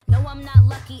I'm not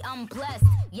lucky, I'm blessed.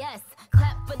 Yes,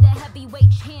 clap for the heavyweight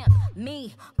champ,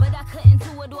 me. But I couldn't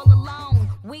do it all alone.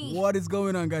 What is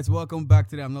going on, guys? Welcome back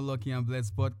to the I'm Not Lucky, I'm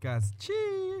Blessed podcast.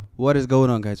 Cheers. What is going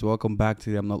on, guys? Welcome back to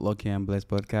the I'm Not Lucky, I'm Blessed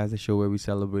podcast, the show where we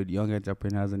celebrate young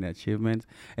entrepreneurs and their achievements,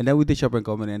 and then we teach up and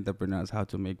common entrepreneurs how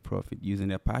to make profit using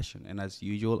their passion. And as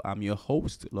usual, I'm your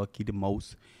host, Lucky the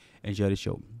Most. Enjoy the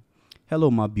show.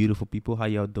 Hello, my beautiful people. How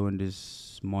y'all doing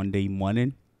this Monday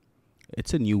morning?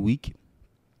 It's a new week.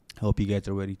 Hope you guys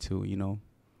are ready to,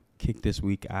 kick this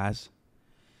week ass.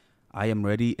 I am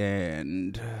ready,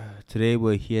 and today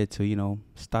we're here to,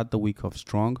 start the week off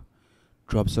strong,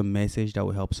 drop some message that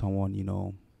will help someone,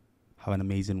 have an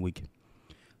amazing week.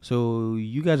 So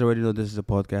you guys already know this is a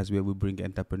podcast where we bring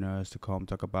entrepreneurs to come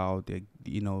talk about their,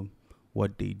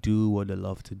 what they do, what they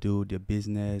love to do, their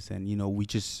business, and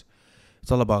it's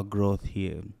all about growth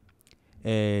here.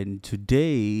 And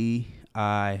today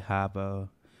I have a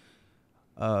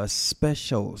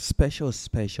special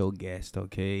guest,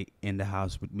 okay, in the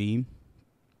house with me.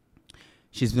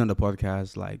 She's been on the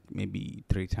podcast like maybe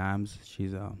 3 times.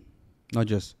 She's not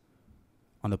just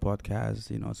on the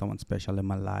podcast, someone special in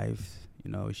my life.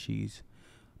 She's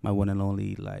my one and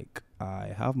only. Like,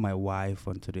 I have my wife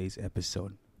on today's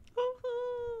episode.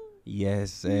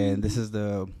 Yes, and this is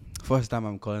the first time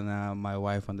I'm calling her my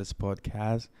wife on this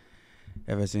podcast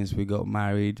ever since we got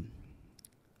married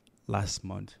last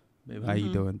month. Babe, how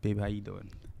you doing? Babe, how you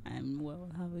doing? I'm well.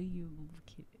 How are you,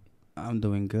 kid? I'm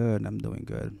doing good.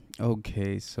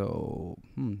 Okay, so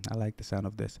I like the sound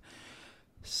of this.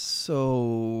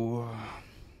 So,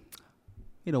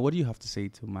 what do you have to say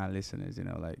to my listeners?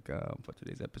 For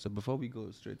today's episode, before we go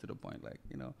straight to the point,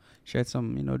 share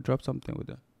some, drop something with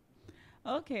them.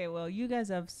 Okay, well, you guys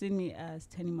have seen me as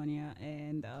Tenny Monia,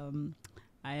 and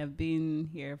I have been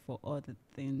here for other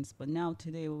things. But now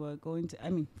today we're going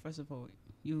to. First of all,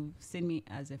 you've seen me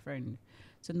as a friend,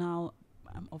 so now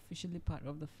I'm officially part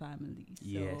of the family.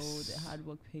 Yes. So the hard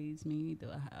work pays me.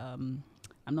 I'm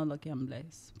Not Lucky, I'm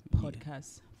Blessed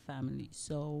podcast family.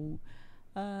 So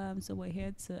we're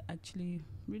here to actually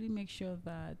really make sure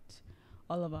that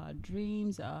all of our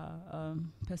dreams, our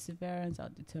perseverance, our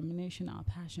determination, our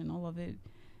passion, all of it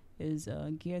is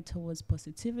geared towards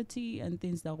positivity and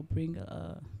things that will bring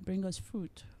us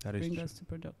fruit, bring us to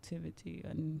productivity,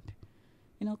 and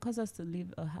cause us to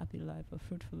live a happy life, a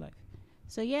fruitful life.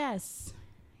 So yes,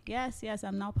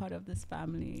 I'm now part of this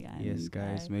family. And yes,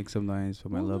 guys, make some noise for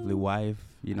my lovely wife.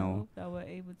 I hope that we're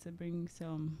able to bring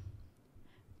some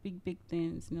big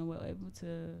things. We're able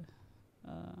to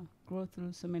grow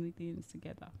through so many things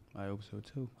together. I hope so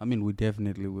too. We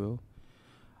definitely will.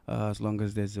 As long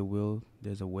as there's a will,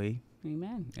 there's a way.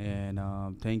 Amen.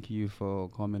 And thank you for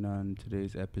coming on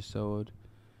today's episode.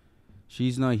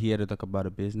 She's not here to talk about a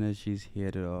business. She's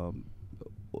here to,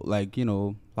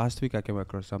 last week I came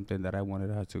across something that I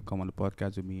wanted her to come on the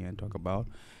podcast with me and talk about.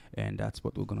 And that's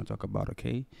what we're going to talk about,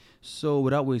 okay? So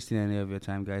without wasting any of your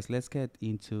time, guys, let's get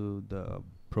into the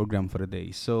program for the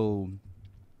day. So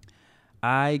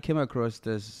I came across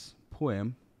this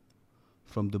poem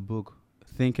from the book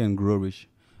Think and Grow Rich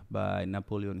by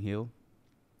Napoleon Hill.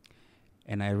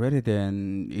 And I read it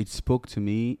and it spoke to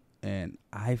me, and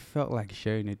I felt like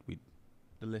sharing it with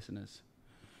the listeners.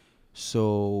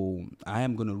 So I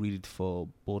am going to read it for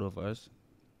both of us,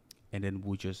 and then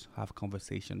we'll just have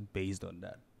conversation based on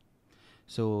that.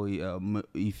 So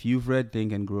if you've read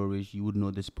Think and Grow Rich, you would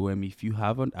know this poem. If you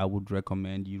haven't, I would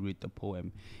recommend you read the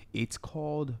poem. It's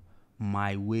called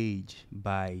My Wage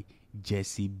by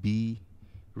Jesse B.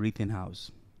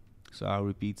 Rittenhouse. So I'll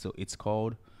repeat. So it's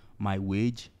called My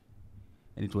Wage,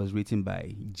 and it was written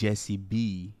by Jesse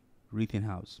B.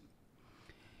 Rittenhouse.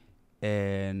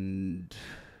 And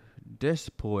this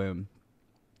poem,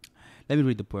 let me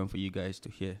read the poem for you guys to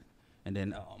hear, and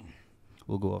then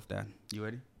we'll go off that. You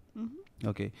ready? Mm-hmm.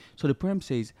 Okay. So the poem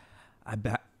says,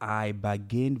 I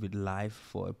bargained with life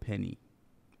for a penny,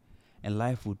 and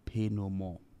life would pay no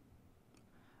more.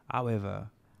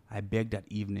 However, I begged that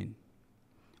evening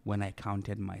when I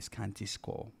counted my scanty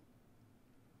score.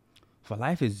 For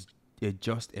life is a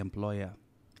just employer.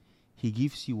 He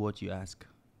gives you what you ask.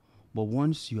 But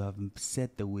once you have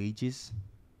set the wages,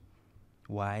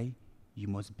 why, you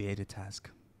must bear the task.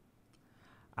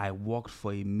 I worked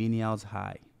for a menial's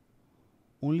high,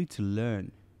 only to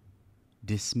learn,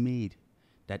 dismayed,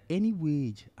 that any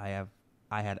wage I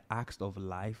had asked of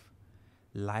life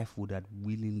would have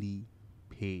willingly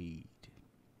paid.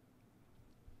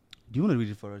 Do you want to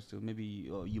read it for us too? Maybe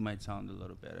you might sound a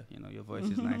little better. Your voice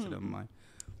is nicer than mine.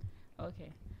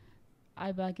 Okay.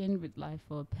 I bargained with life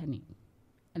for a penny,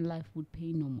 and life would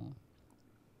pay no more.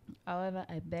 However,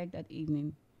 I begged that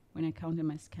evening when I counted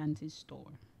my scanty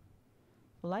store.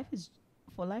 For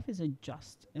life is a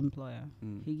just employer.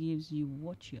 Mm. He gives you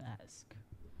what you ask.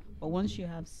 But once you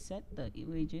have set the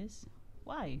wages,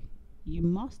 why? You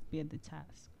must bear the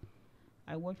task.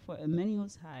 I worked for a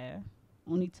manual's hire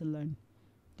only to learn,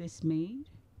 dismayed,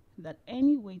 that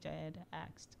any wage I had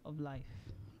asked of life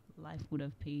would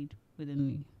have paid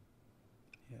willingly.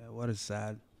 Yeah, what is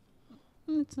sad.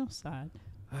 It's not sad.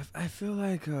 I feel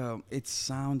like it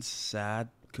sounds sad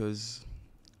because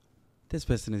this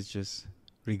person is just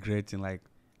regretting, like,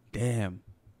 damn,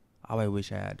 how I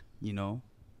wish I had,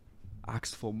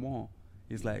 asked for more.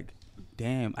 It's like,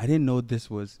 damn, I didn't know this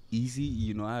was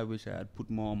easy. I wish I had put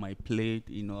more on my plate.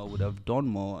 I would have done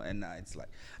more. And now it's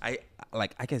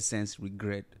I can sense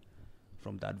regret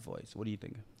from that voice. What do you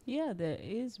think? Yeah, there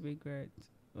is regret.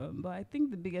 But I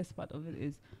think the biggest part of it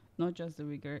is not just the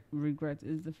regret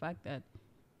is the fact that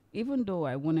even though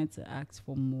I wanted to ask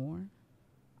for more,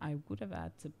 I would have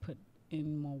had to put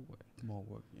in more work. More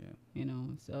work, yeah.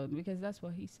 So because that's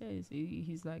what he says.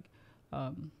 He's like,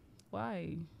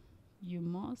 why? You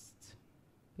must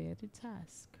bear the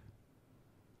task.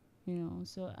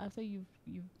 So after you've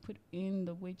put in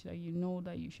the wage that you know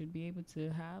that you should be able to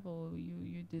have, or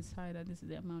you decide that this is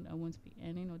the amount I want to be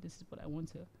earning, or this is what I want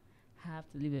to have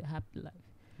to live a happy life.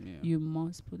 Yeah. You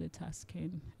must put the task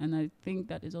in, and I think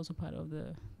that is also part of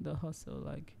the hustle.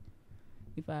 Like,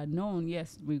 if I had known,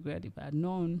 yes, regret. If I had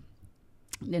known,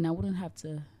 then I wouldn't have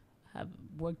to have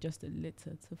worked just a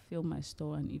little to fill my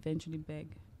store and eventually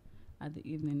beg at the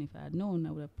evening. If I had known,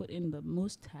 I would have put in the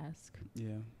most task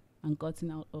Yeah, and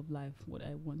gotten out of life what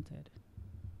I wanted.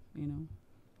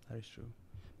 that is true.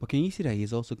 But can you see that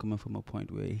he's also coming from a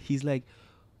point where he's like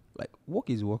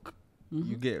work is work.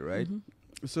 You get it, right?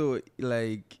 So,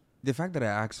 like, the fact that I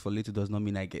ask for little does not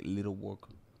mean I get little work.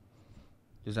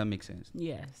 Does that make sense?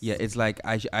 Yes. Yeah, it's like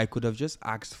I could have just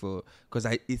asked for, because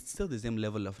it's still the same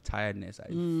level of tiredness I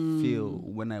feel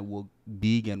when I work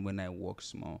big and when I work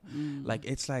small. Like,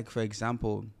 it's like, for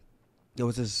example, there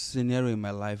was a scenario in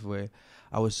my life where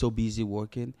I was so busy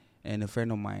working, and a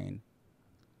friend of mine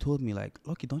told me, like,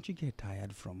 Lucky, don't you get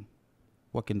tired from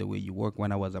working the way you work,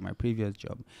 when I was at my previous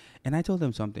job? And I told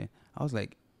him something. I was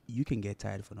like, you can get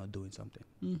tired for not doing something.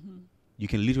 You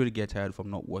can literally get tired from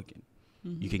not working.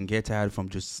 You can get tired from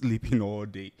just sleeping all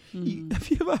day. Have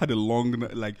you ever had a long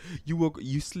night, like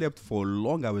you slept for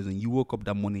long hours and you woke up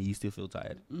that morning, you still feel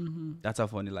tired? That's how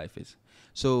funny life is.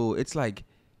 So it's like,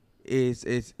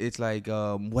 it's like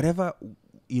whatever,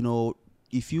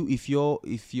 if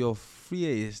your fear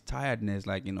is tiredness,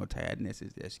 like, tiredness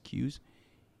is the excuse,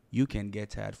 you can get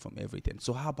tired from everything.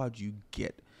 So how about you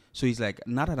get? So it's like,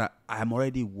 not that I'm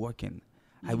already working.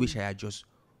 I wish I had just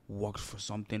worked for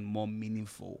something more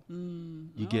meaningful.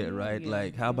 You get it, right?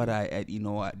 Like, how about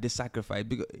this sacrifice?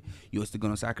 Because you're still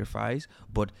gonna sacrifice,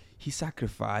 but he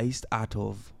sacrificed out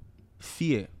of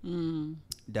fear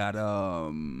that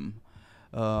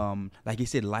like he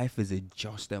said, life is a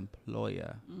just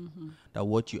employer. That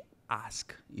what you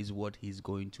ask is what he's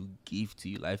going to give to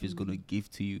you. Life is going to give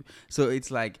to you. So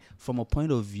it's like, from a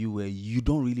point of view where you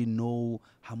don't really know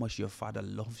how much your father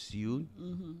loves you,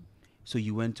 so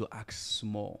you went to ask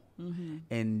small,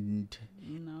 and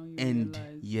Now you and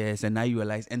realize. yes, and now you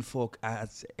realize, and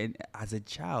as a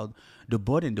child, the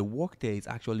burden, the work there is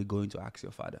actually going to ask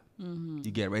your father. You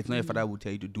get it, right? It's not your father who will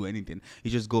tell you to do anything.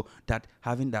 You just go, that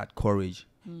having that courage.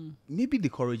 Maybe the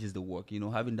courage is the work,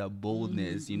 having that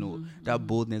boldness, that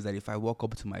boldness that if I walk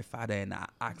up to my father and I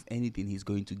ask anything, he's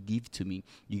going to give to me.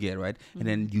 You get it, right? And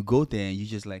then you go there and you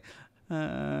just like,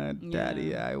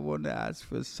 Daddy, I want to ask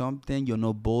for something. You're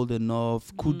not bold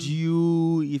enough. Could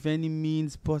you, if any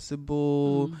means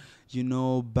possible,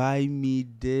 buy me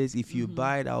this? If you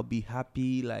buy it, I'll be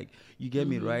happy. Like, you get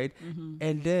me, right?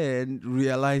 And then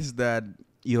realize that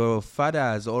your father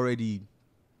has already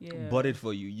bought it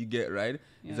for you. You get, right?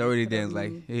 It's already there. It's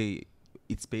like, hey,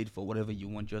 it's paid for. Whatever you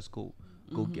want, just go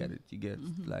get it. You get,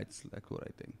 like, it's like what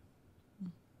I think.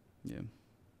 Yeah.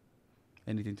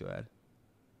 Anything to add?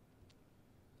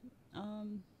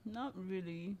 Not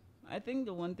really. I think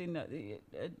the one thing that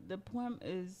the poem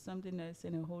is something that's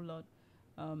in a whole lot,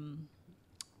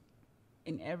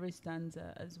 in every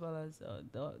stanza, as well as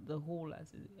the whole,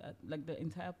 as like the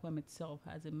entire poem itself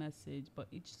has a message, but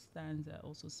each stanza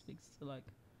also speaks to like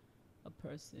a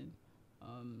person.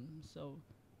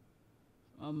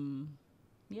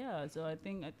 Yeah. So I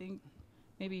think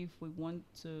maybe if we want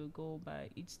to go by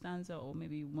each stanza, or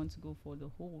maybe we want to go for the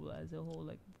whole as a whole,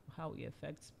 like how it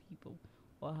affects people,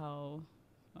 or how,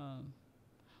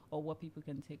 or what people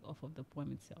can take off of the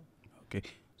poem itself. Okay,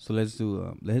 so let's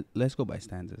do let's go by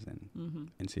stanzas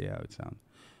and see how it sounds.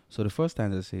 So the first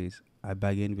stanza says, "I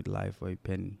bargained with life for a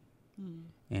penny.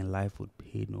 and life would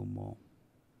pay no more.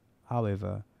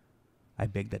 However, I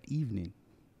begged that evening,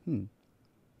 hmm,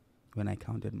 when I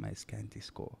counted my scanty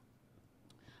score.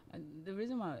 And the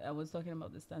reason why I was talking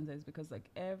about the stanza is because, like,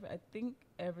 I think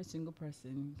every single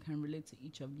person can relate to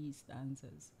each of these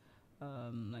stanzas.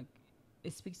 Like,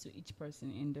 it speaks to each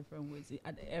person in different ways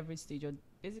at every stage, or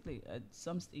basically at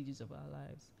some stages of our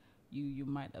lives. You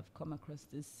might have come across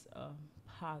this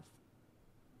path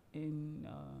in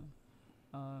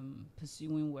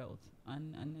pursuing wealth,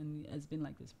 and it has been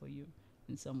like this for you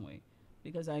in some way,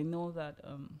 because I know that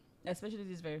especially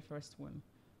this very first one,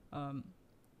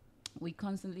 we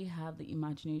constantly have the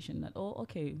imagination that, oh,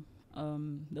 okay,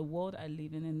 the world I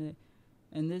live in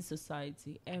this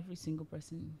society, every single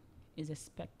person is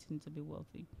expecting to be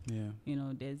wealthy. Yeah.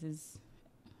 There's this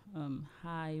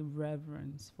high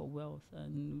reverence for wealth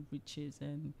and riches,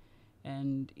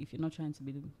 and if you're not trying to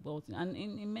be wealthy, and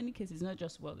in many cases it's not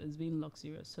just wealth, it's being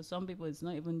luxurious. So some people, it's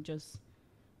not even just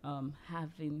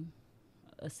having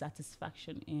a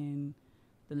satisfaction in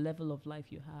the level of life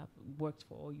you have worked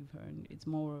for or you've earned. It's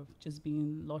more of just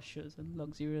being luscious and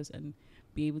luxurious and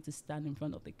be able to stand in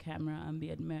front of the camera and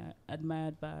be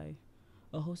admired by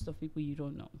a host of people you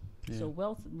don't know. Yeah. So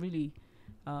wealth really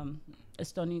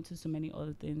is turning into so many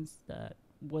other things that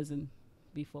wasn't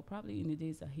before, probably in the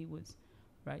days that he was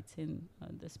writing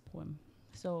this poem.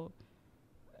 So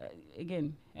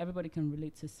again, everybody can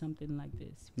relate to something like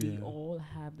this. We all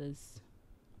have this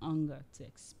hunger to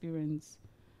experience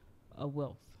a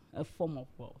wealth, a form of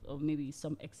wealth, or maybe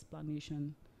some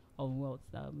explanation of wealth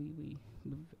that we've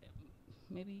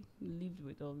maybe lived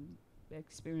with or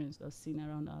experienced or seen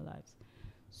around our lives.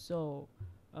 So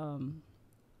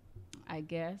I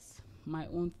guess my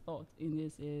own thought in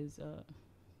this is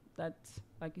that,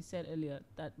 like you said earlier,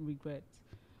 that regret.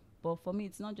 But for me,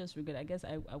 it's not just regret. I guess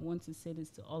I want to say this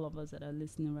to all of us that are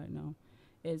listening right now,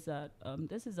 is that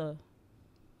this is a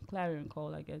clarion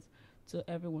call, I guess, to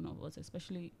every one of us,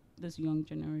 especially this young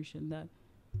generation, that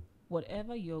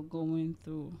whatever you're going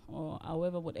through, or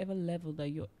however, whatever level that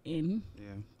you're in,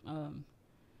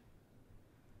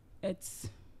 it's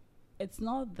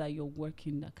not that you're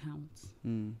working that counts.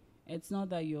 It's not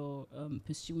that you're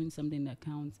pursuing something that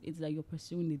counts. It's that you're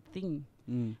pursuing the thing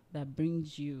that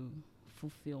brings you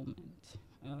fulfillment.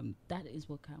 That is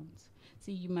what counts.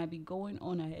 See, you might be going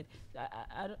on ahead.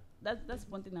 That's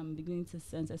one thing I'm beginning to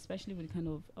sense, especially with the kind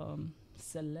of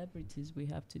celebrities we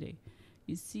have today.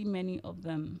 You see many of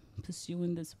them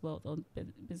pursuing this wealth, or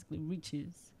basically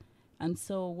riches. And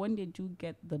so when they do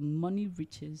get the money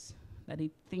riches that they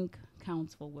think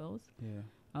counts for wealth,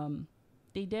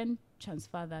 they then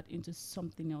transfer that into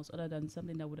something else other than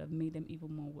something that would have made them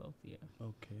even more wealthier.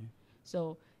 Okay.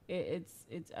 So it's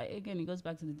again, it goes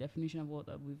back to the definition of what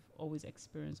we've always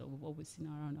experienced or we've always seen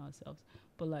around ourselves.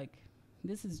 But like,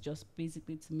 this is just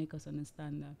basically to make us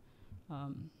understand that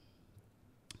I'm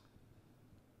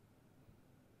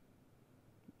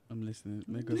listening.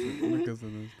 Make us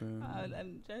understand.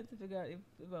 I'm trying to figure out if,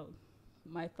 well,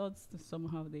 my thoughts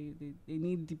somehow they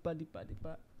need deeper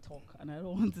talk, and I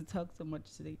don't want to talk so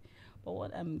much today. But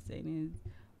what I'm saying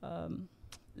is,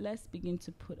 let's begin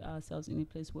to put ourselves in a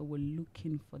place where we're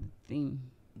looking for the thing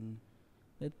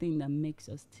that makes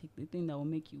us tick, the thing that will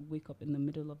make you wake up in the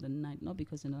middle of the night, not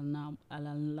because an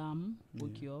alarm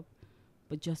woke you up,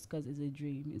 but just because it's a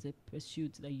dream, it's a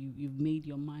pursuit that you've made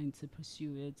your mind to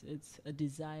pursue. It's a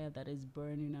desire that is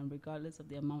burning, and regardless of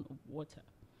the amount of water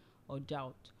or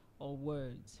doubt or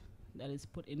words that is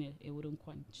put in it, it wouldn't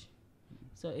quench.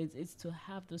 So it's to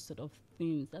have those sort of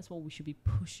things. That's what we should be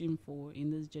pushing for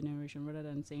in this generation, rather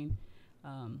than saying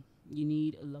you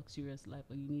need a luxurious life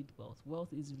or you need wealth.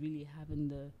 Wealth is really having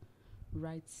the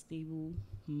right stable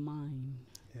mind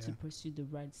to pursue the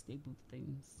right stable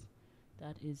things.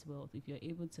 That is wealth. If you're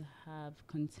able to have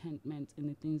contentment in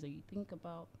the things that you think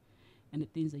about and the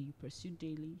things that you pursue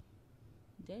daily,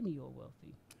 then you're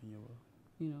wealthy.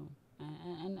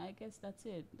 And I guess that's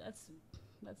it. That's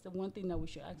the one thing that we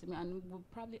should ask. And we'll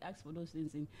probably ask for those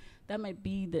things, and that might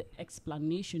be the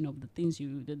explanation of the things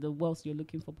the wealth you're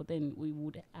looking for. But then we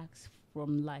would ask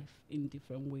from life in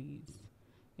different ways.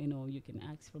 You can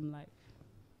ask from life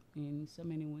in so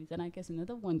many ways. And I guess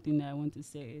another one thing that I want to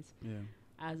say is,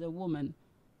 as a woman,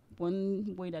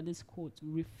 one way that this quote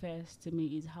refers to me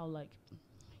is how, like,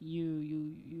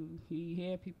 you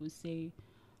hear people say,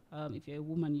 if you're a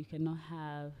woman, you cannot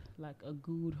have like a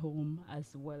good home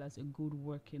as well as a good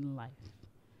working life.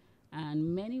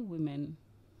 And many women,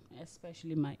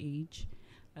 especially my age,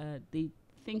 they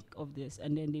think of this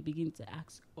and then they begin to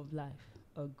ask of life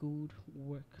a good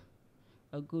work,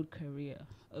 a good career,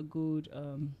 a good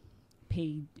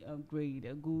paid grade,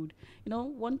 a good,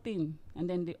 one thing. And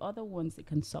then the other ones, they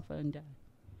can suffer and die.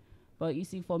 But you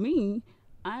see, for me,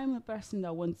 I'm a person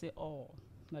that wants it all.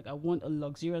 Like, I want a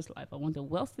luxurious life. I want a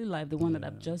wealthy life, the one that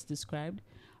I've just described.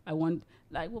 I want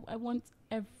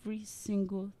every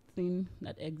single thing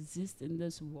that exists in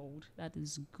this world that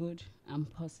is good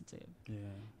and positive.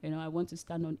 Yeah. I want to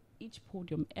stand on each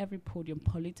podium, every podium,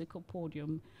 political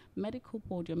podium, medical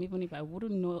podium, even if I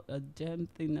wouldn't know a damn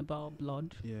thing about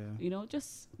blood. Yeah.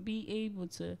 Just be able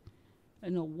to,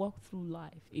 walk through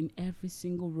life in every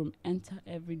single room, enter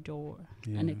every door,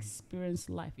 and Yeah. experience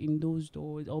life in those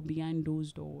doors or behind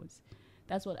those doors.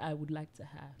 That's what I would like to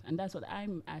have. And that's what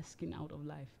I'm asking out of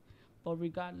life. But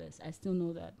regardless, I still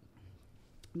know that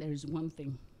there is one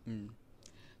thing.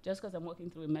 Just because I'm walking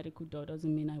through a medical door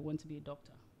doesn't mean I want to be a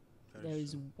doctor. There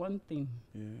is one thing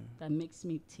that makes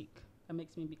me tick, that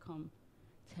makes me become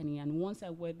Tenny. And once I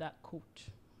wear that coat,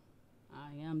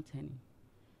 I am Tenny.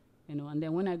 And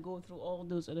then when I go through all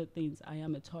those other things, I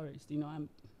am a tourist. I'm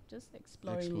just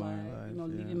exploring life,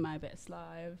 living my best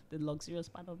life, the luxurious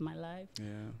part of my life.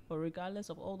 Yeah. But regardless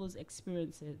of all those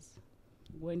experiences,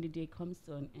 when the day comes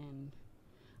to an end,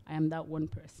 I am that one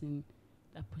person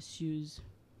that pursues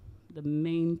the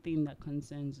main thing that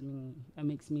concerns me, that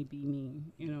makes me be me,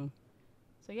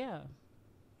 So, yeah.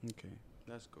 Okay,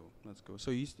 that's cool.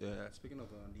 So you speaking of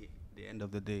the end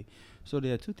of the day, so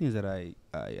there are two things that I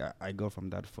got from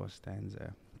that first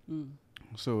stanza.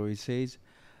 So it says,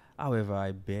 however,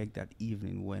 I begged that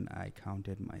evening when I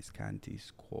counted my scanty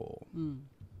score.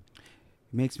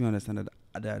 Makes me understand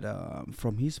that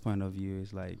from his point of view,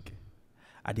 is like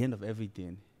at the end of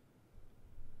everything,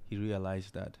 he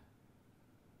realized that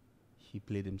he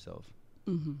played himself.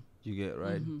 You get it,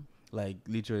 right? Like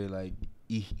literally, like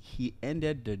he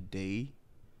ended the day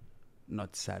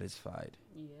not satisfied.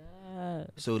 Yeah.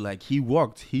 So like he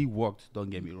worked. Don't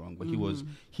get me wrong, but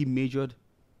he majored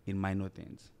in minor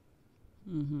things.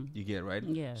 You get it, right?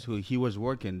 Yeah. So he was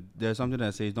working. There's something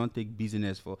that says don't take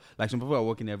busyness for, like, some people are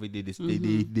working every day.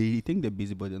 They think they're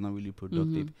busy, but they're not really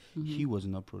productive. He was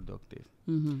not productive,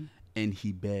 and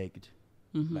he begged,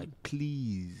 like,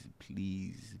 please.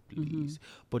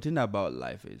 But thing about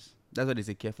life is, that's why they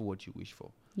say careful what you wish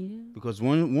for, because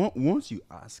once you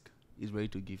ask, he's ready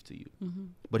to give to you,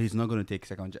 but he's not going to take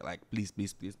second like please,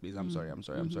 I'm sorry,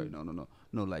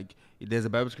 no, like there's a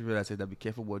Bible scripture that says that be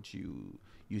careful what you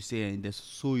say, and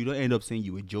so you don't end up saying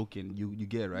you were joking. You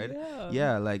get it, right?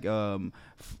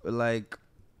 Like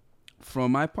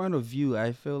from my point of view,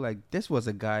 I feel like this was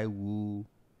a guy who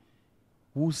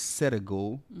set a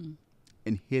goal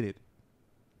and hit it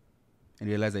and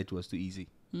realized that it was too easy.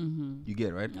 You get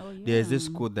it, right? Oh, yeah. There's this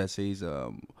quote that says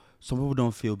some people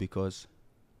don't fail because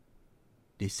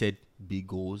they set big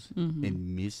goals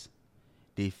and miss.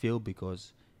 They fail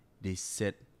because they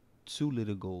set too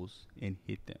little goals and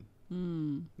hit them.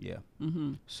 Yeah.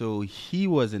 So he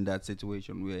was in that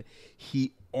situation where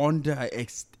he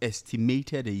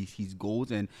underestimated his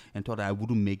goals and thought I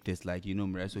wouldn't make this, like,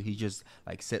 right? So he just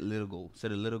like set a little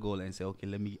goal and said, okay,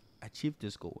 let me achieve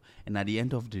this goal. And at the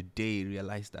end of the day,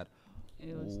 realized that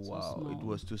It was it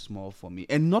was too small for me.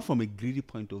 And not from a greedy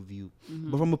point of view,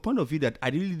 but from a point of view that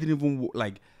I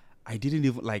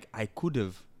could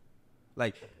have,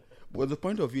 like, was the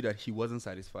point of view that he wasn't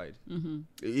satisfied.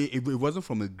 It wasn't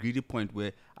from a greedy point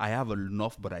where I have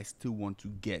enough, but I still want to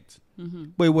get.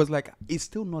 But it was like, it's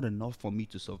still not enough for me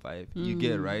to survive. You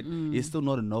get it, right? It's still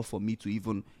not enough for me to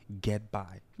even get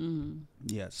by.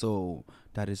 Yeah, so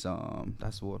that is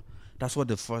that's what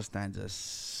the first stanza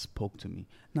spoke to me.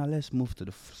 Now let's move to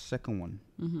the second one.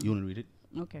 You want to read it?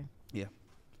 Okay. Yeah.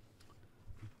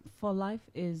 For life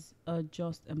is a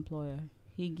just employer.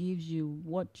 He gives you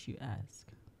what you ask.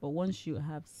 But once you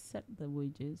have set the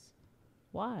wages,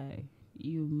 why?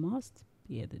 You must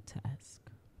bear the task.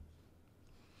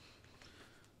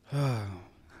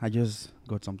 I just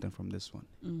got something from this one.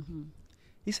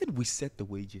 He said we set the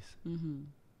wages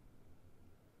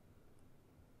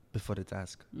before the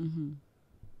task.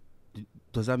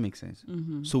 Does that make sense?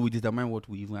 So we determine what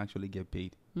we even actually get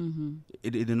paid.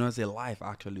 It did not say life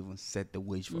actually even set the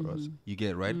wage for us. You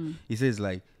get it, right? He says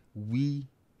like we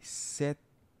set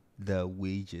the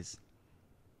wages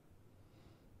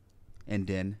and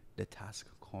then the task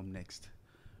come next.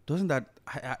 Doesn't that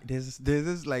there's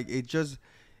this like it's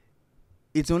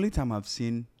the only time I've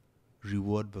seen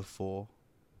reward before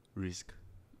risk.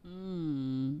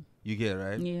 You get it,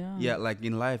 right? Yeah, like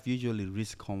in life usually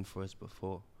risk comes first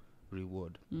before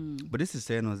reward. But this is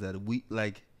saying us that we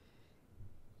like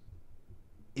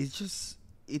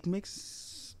it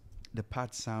makes the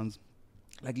path sounds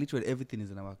like literally everything is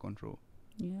in our control.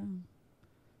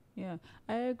 Yeah,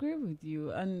 I agree with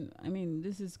you. And I mean,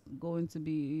 this is going to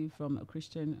be from a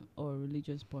Christian or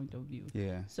religious point of view.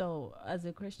 Yeah. So, as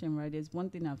a Christian, right, there's one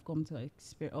thing I've come to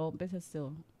experience, or better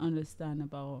still, understand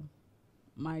about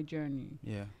my journey.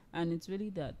 Yeah. And it's really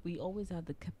that we always have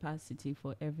the capacity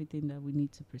for everything that we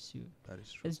need to pursue. That is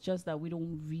true. It's just that we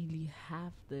don't really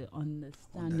have the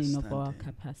understanding of our Understanding.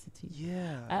 capacity.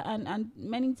 Yeah. And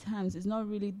many times it's not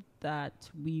really that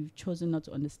we've chosen not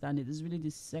to understand it. It's really the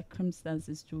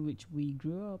circumstances through which we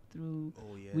grew up through,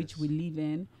 Oh yes. which we live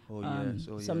in. Oh yes.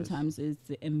 Oh yes. Sometimes it's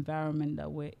the environment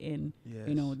that we're in. Yes.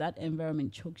 You know, that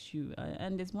environment chokes you.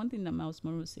 And there's one thing that Miles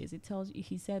Monroe says. It tells you,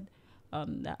 he said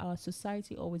that our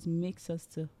society always makes us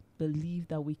to believe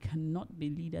that we cannot be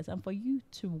leaders. And for you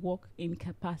to walk in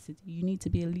capacity, you need to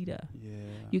be a leader. Yeah.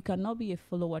 You cannot be a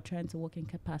follower trying to work in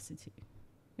capacity.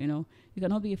 You know, you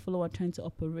cannot be a follower trying to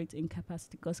operate in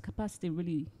capacity, because capacity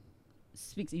really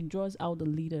speaks, it draws out the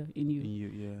leader in you.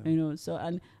 Yeah. You know, so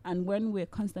and when we're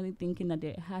constantly thinking that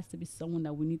there has to be someone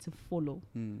that we need to follow,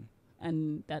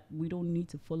 and that we don't need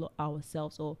to follow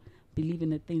ourselves or believe in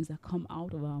the things that come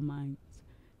out of our minds,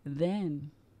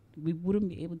 then we wouldn't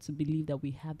be able to believe that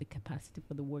we have the capacity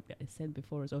for the work that is set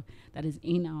before us or that is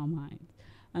in our minds.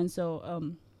 And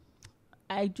so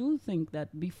I do think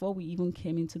that before we even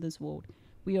came into this world,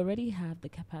 we already have the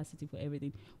capacity for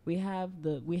everything. We have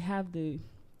the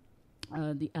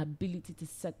ability to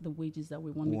set the wages that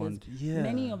we want. Because Yeah.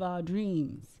 many of our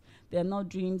dreams, they're not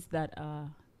dreams that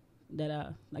are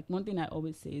like, one thing I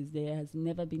always say is there has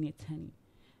never been a Tenny.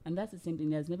 And that's the same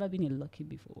thing. There's never been a Lucky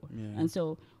before. Yeah. And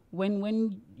so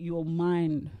when your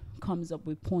mind comes up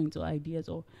with points or ideas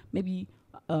or maybe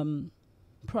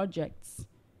projects,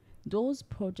 those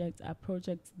projects are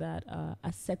projects that are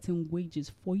setting wages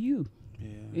for you. Yeah.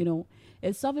 You know,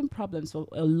 it's solving problems for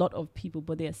a lot of people,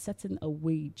 but they are setting a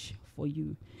wage for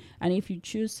you. And if you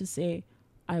choose to say,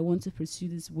 I want to pursue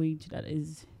this wage that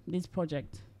is this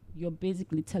project, you're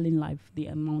basically telling life the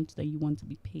amount that you want to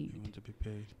be paid. You want to be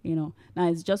paid. You know, now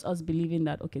it's just us believing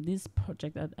that, okay, this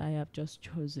project that I have just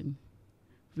chosen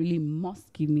really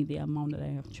must give me the amount that I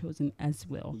have chosen as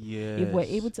well. Yeah. If we're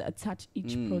able to attach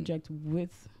each project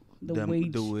with the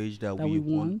wage that we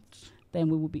want, then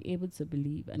we will be able to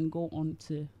believe and go on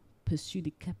to pursue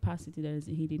the capacity that is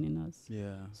hidden in us.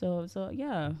 Yeah. So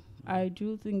yeah, I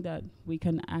do think that we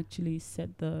can actually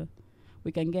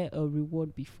we can get a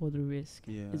reward before the risk.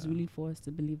 Yeah. It's really for us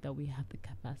to believe that we have the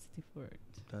capacity for it.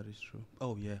 That is true.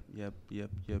 Oh yeah. Yep.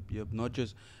 Not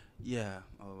just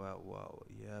Oh wow.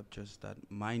 Yep. Just that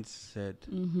mindset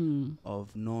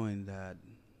of knowing that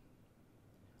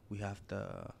we have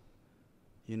the.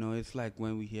 You know, it's like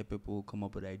when we hear people come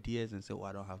up with ideas and say, "Oh,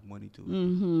 I don't have money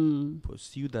to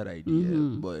pursue that idea."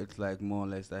 But it's like more or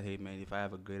less that, hey, man, if I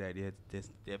have a great idea,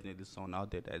 there's definitely someone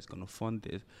out there that is going to fund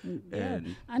this. Yeah.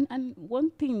 And one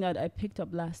thing that I picked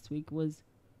up last week was,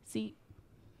 see,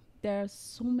 there are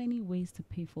so many ways to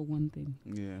pay for one thing.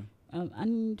 Yeah.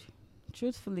 And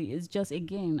truthfully, it's just,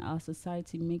 again, our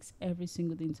society makes every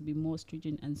single thing to be more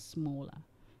stringent and smaller,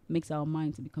 makes our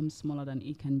mind to become smaller than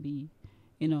it can be.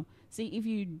 You know, see, if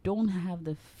you don't have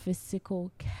the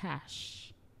physical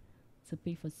cash to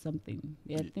pay for something,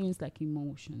 there are things like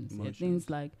emotions. There are things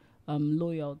like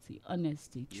loyalty,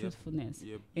 honesty, truthfulness,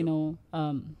 you know,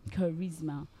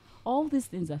 charisma. All these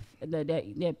things are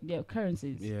they're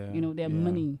currencies. Yeah. You know, they're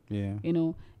money. Yeah. You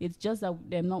know, it's just that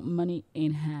they're not money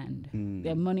in hand.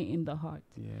 They're money in the heart.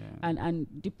 Yeah. And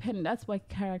that's why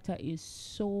character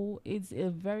it's a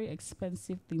very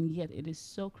expensive thing, yet it is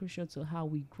so crucial to how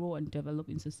we grow and develop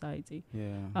in society.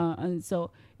 Yeah. And so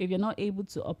if you're not able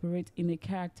to operate in a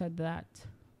character that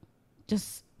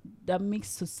makes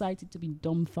society to be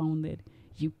dumbfounded,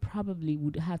 you probably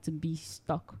would have to be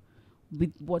stuck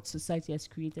with what society has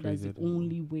created as the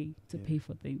only way to pay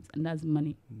for things, and that's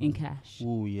money in cash.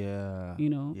 Oh yeah. You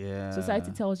know, yeah.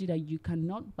 Society tells you that you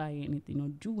cannot buy anything or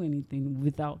do anything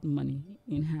without money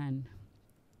in hand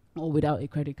or without a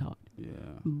credit card. Yeah.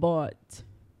 But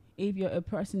if you're a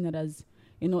person that has,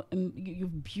 you know,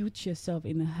 you've built yourself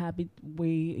in a habit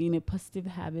way, in a positive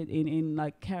habit, in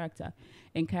like character,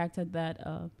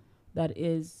 that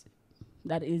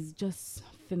is just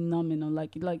phenomenal.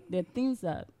 Like there are things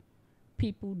that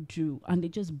people do and they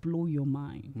just blow your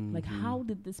mind. Like, how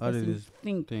did this person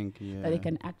think that they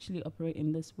can actually operate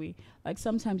in this way? Like,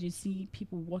 sometimes you see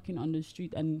people walking on the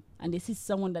street and they see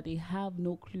someone that they have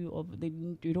no clue of, they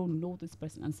don't know this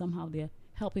person, and somehow they're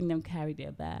helping them carry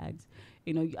their bags.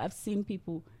 You know, I've seen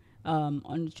people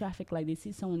on the traffic light, they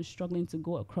see someone struggling to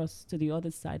go across to the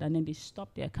other side, and then they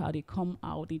stop their car, they come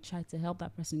out, they try to help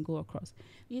that person go across.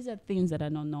 These are things that are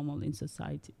not normal in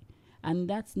society, and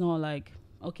that's not like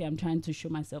okay, I'm trying to show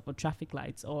myself for traffic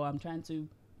lights, or I'm trying to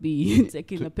be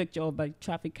taking a picture of by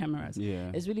traffic cameras.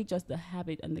 Yeah. It's really just the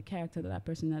habit and the character that that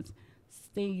person has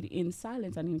stayed in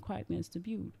silence and in quietness to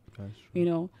build, That's true. you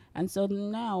know. And so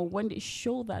now when they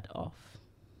show that off,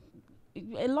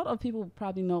 a lot of people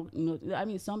probably I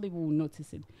mean, some people will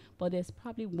notice it, but there's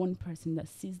probably one person that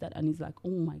sees that and is like,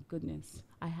 oh my goodness,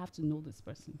 I have to know this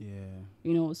person. Yeah.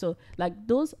 You know, so like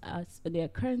those are the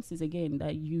currencies again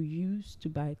that you use to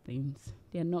buy things.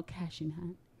 They're not cash in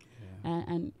hand. Yeah.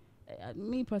 And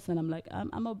me personally, I'm like,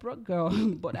 I'm a broke girl,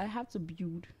 but I have to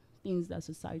build things that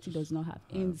society does not have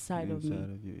inside of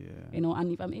me. you, yeah. You know,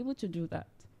 and if I'm able to do that,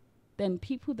 then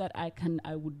people that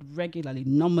I would regularly,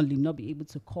 normally not be able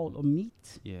to call or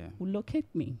meet Yeah. will locate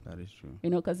me. That is true.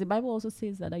 You know, because the Bible also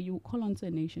says that you will call unto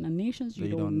a nation, and nations you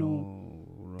They don't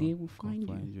know, they will can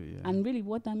find you. Yeah. And really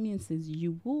what that means is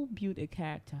you will build a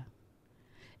character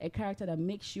that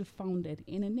makes you founded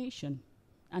in a nation.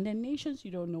 And then nations you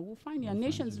don't know will find you. Will And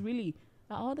find nations you. really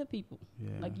are other people.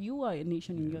 Yeah. Like you are a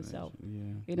nation in Yeah, yourself.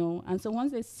 Yeah. You know, and so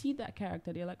once they see that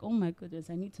character, they're like, oh my goodness,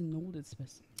 I need to know this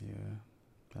person. Yeah.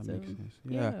 That So, makes sense.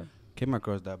 Yeah. Came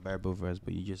across that Bible verse,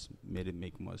 but you just made it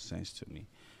make more sense to me.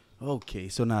 Okay,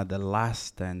 so now the last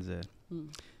stanza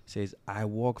says, I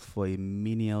walked for a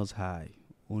menial's high,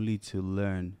 only to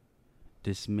learn,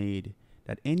 dismayed,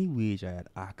 that any wage I had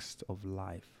asked of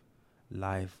life,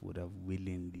 life would have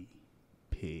willingly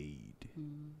paid.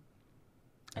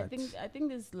 I think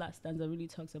this last stanza really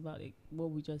talks about it,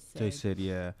 what we just said. So he said,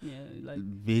 yeah, like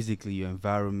basically your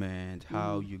environment,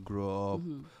 how Mhm. you grow up,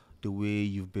 mhm. the way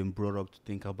you've been brought up to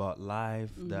think about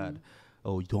life, that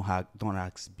you don't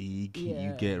act big,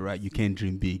 you get right, you can't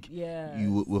dream big. Yeah.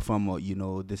 We're from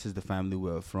this is the family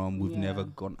we're from, we've never Yeah.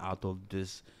 gone out of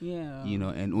this, Yeah.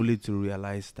 and only to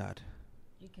realize that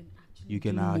You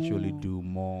can actually do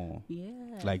more.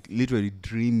 Yeah. Like literally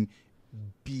dream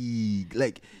big.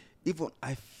 Like even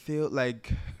I feel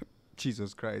like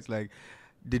Jesus Christ, like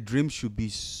the dream should be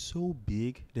so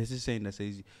big. There's this saying that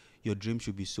says your dream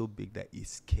should be so big that it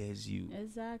scares you.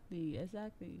 Exactly.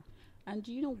 And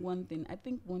do you know one thing? I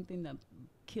think one thing that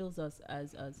kills us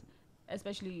as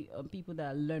especially people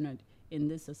that are learned in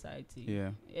this society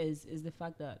Yeah. is the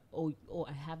fact that oh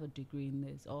I have a degree in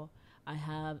this, or I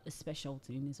have a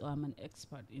specialty in this, or I'm an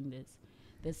expert in this.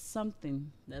 There's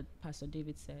something that Pastor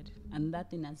David said, and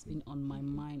that thing has been on my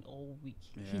mind all week.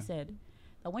 Yeah. He said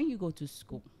that when you go to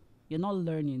school, you're not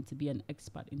learning to be an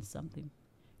expert in something.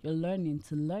 You're learning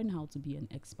to learn how to be an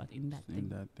expert in that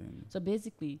thing. So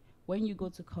basically, when you go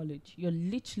to college, you're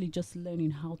literally just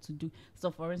learning how to do. So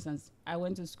for instance, I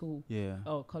went to school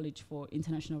or college for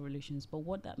international relations, but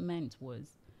what that meant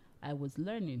was I was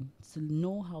learning to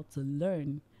know how to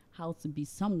learn how to be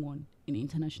someone in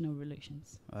international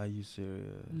relations. Are you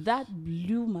serious? That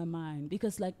blew my mind,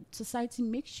 because like society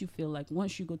makes you feel like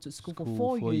once you go to school for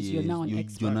 4 years, you're now an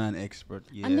expert. You're now an expert.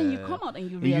 Yeah. And then you come out and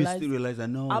you you realize, still realize that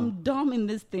no, I'm dumb in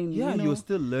this thing. yeah, you know? you're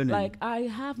still learning. Like I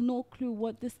have no clue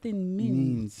what this thing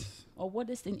means or what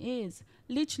this thing is.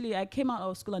 Literally, I came out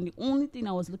of school and the only thing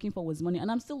I was looking for was money, and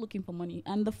I'm still looking for money.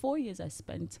 And the 4 years I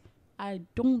spent, I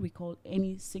don't recall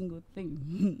any single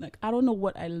thing. Like I don't know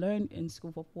what I learned in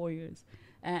school for 4 years.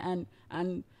 And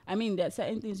I mean, there are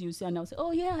certain things you say and I'll say,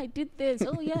 oh yeah, I did this.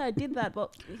 Oh yeah, I did that.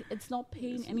 But it's not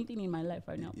paying anything in my life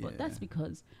right now. But that's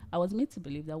because I was made to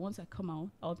believe that once I come out,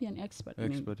 I'll be an expert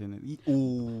in it.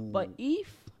 Oh. But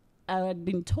if I had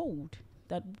been told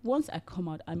that once I come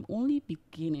out, I'm only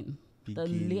beginning.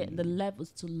 The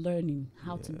levels to learning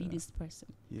how to be this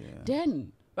person. Yeah.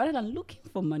 Then, rather than looking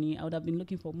for money, I would have been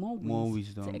looking for more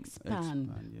wisdom to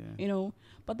expand. Yeah. You know,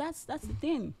 but that's the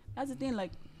thing. That's the thing.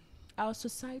 Like, our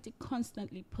society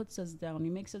constantly puts us down.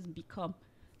 It makes us become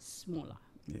smaller.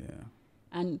 Yeah.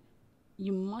 And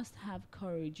you must have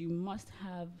courage. You must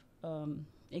have,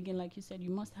 again, like you said,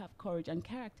 you must have courage and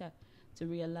character to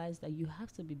realize that you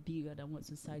have to be bigger than what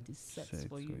society sets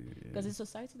for you. Because it's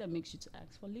society that makes you to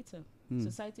ask for little.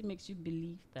 Society makes you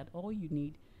believe that all you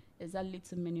need is that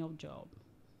little menial job,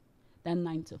 that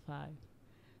 9 to 5,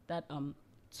 that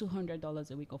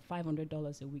 $200 a week or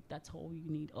 $500 a week. That's all you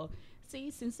need. Or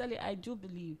see, sincerely, I do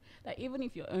believe that even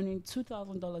if you're earning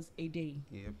 $2,000 a day,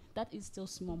 that is still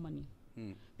small money.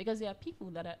 Because there are people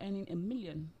that are earning $1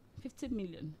 million, 50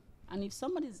 million. And if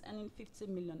somebody is earning 50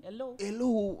 million,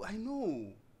 hello, I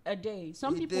know. A day.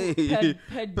 Some A people day.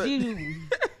 per deal.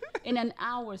 In an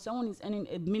hour, someone is earning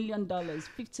 $1 million,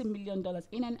 $50 million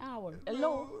in an hour.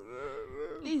 Hello?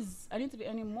 Please, I need to be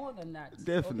earning more than that.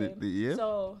 Definitely, yeah.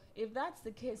 So if that's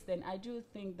the case, then I do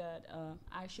think that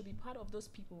I should be part of those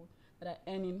people that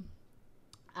are earning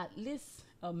at least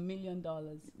 $1 million.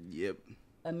 Yep.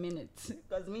 a minute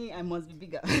because me, I must be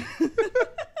bigger.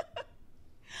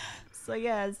 So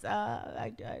yes,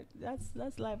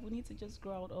 that's life. We need to just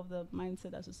grow out of the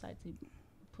mindset that society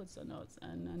puts on us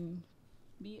and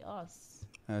be us.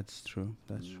 That's true.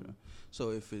 That's Mm. true.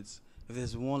 So if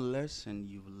there's one lesson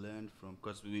you've learned from,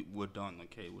 because we're done,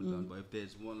 okay, we're done. Mm. But if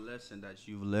there's one lesson that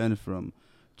you've learned from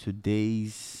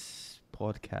today's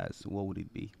podcast, what would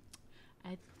it be?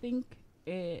 I think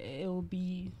it will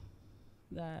be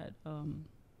that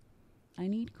I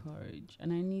need courage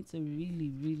and I need to really,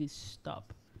 really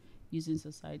stop using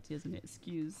society as an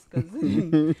excuse because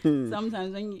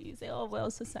sometimes when you say, "Oh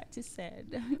well, society said,"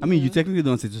 I mean, you know, technically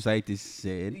don't say society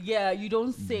said, yeah, you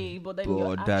don't say, but then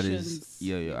your but that actions, is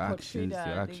yeah, your portray actions, that,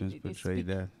 your they- actions they portray speak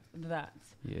that. that.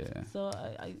 Yeah. So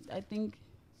I think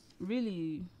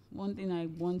really one thing I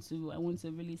want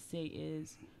to really say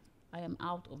is I am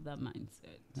out of that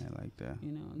mindset. I like that.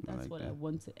 You know, that's like what I that.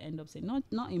 want to end up saying.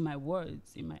 Not in my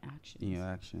words, in my actions. In your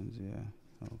actions, yeah.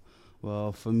 Oh.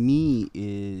 Well, for me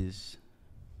is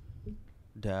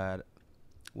that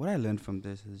what I learned from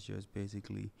this is just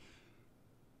basically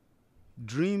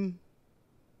dream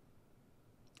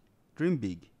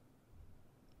big,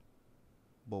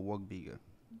 but work bigger.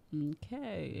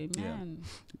 Okay, Yeah. amen.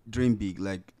 Dream big,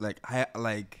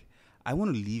 I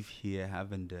want to live here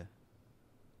having to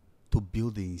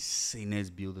build the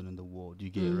insanest building in the world. You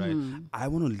get it, right? Mhm. I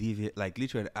want to live here, like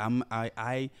literally.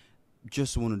 I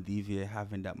just want to live here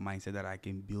having that mindset that I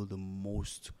can build the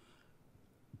most,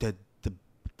 the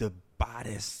the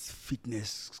baddest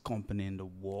fitness company in the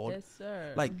world. Yes,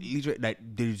 sir. Like literally, like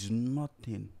there is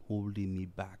nothing holding me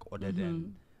back other than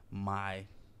Mhm. my,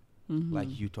 Mhm. like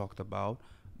you talked about,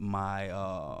 my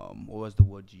what was the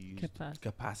word you used?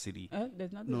 Capacity.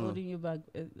 There's nothing No. holding you back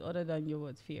other than your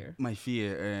word fear. My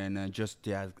fear and just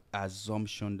the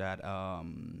assumption that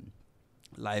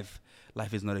life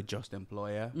is not a just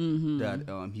employer. Mm-hmm.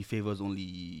 That he favors only,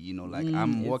 like Mm,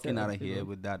 I'm it's walking a out of here people.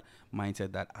 with that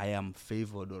mindset that I am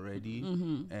favored already,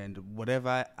 Mm-hmm. and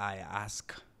whatever I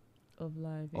ask Of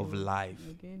life. of life,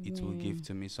 give it will give me.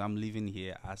 to me. So I'm living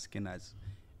here asking as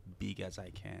big as I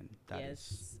can.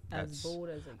 Yes, that's as bold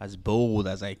as as bold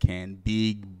as I can.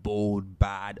 Big, bold,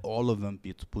 bad, all of them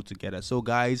put together. So,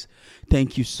 guys,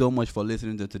 thank you so much for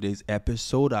listening to today's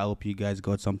episode. I hope you guys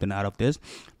got something out of this.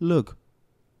 Look,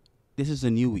 this is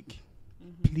a new week.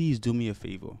 Please do me a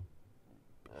favor.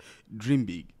 Dream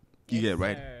big. You Yes, get it,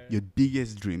 right? sir. Your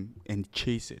biggest dream and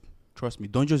chase it. Trust me.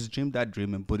 Don't just dream that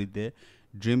dream and put it there.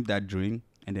 Dream that dream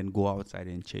and then go outside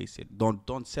and chase it.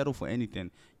 Don't settle for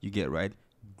anything. You get it, right?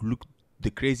 Look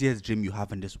the craziest dream you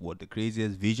have in this world, the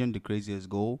craziest vision, the craziest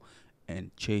goal,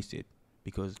 and chase it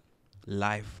because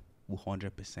life will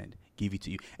 100% give it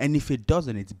to you. And if it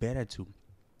doesn't, it's better to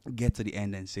get to the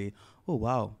end and say, "Oh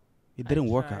wow, it didn't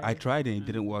work out. I tried and it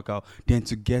didn't work out." Than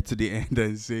to get to the end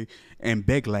and say and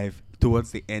beg life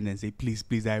towards the end and say, "Please,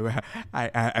 please, I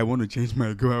want to change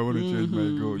my goal. I want to change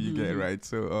my goal." You get it, right?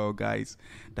 So, guys,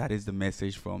 that is the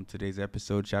message from today's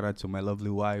episode. Shout out to my lovely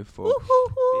wife for. Babe,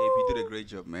 you did a great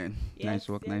job, man. Nice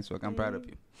work, nice work. I'm proud of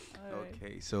you. All right.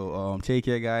 Okay, so take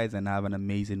care, guys, and have an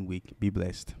amazing week. Be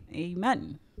blessed.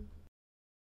 Amen.